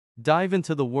Dive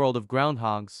into the world of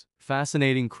groundhogs,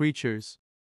 fascinating creatures.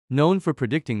 Known for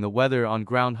predicting the weather on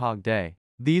Groundhog Day,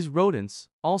 these rodents,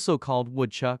 also called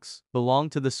woodchucks, belong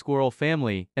to the squirrel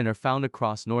family and are found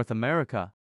across North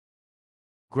America.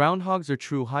 Groundhogs are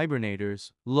true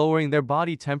hibernators, lowering their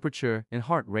body temperature and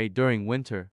heart rate during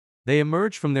winter. They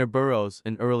emerge from their burrows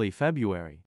in early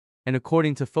February. And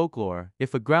according to folklore,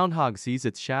 if a groundhog sees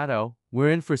its shadow,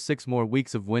 we're in for 6 more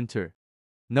weeks of winter.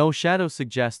 No shadow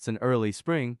suggests an early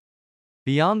spring.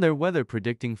 Beyond their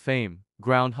weather-predicting fame,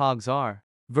 groundhogs are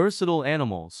versatile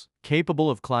animals,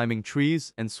 capable of climbing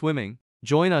trees and swimming.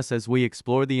 Join us as we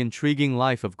explore the intriguing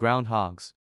life of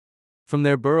groundhogs. From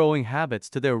their burrowing habits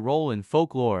to their role in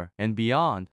folklore and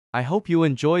beyond, I hope you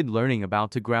enjoyed learning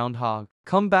about the groundhog.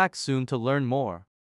 Come back soon to learn more.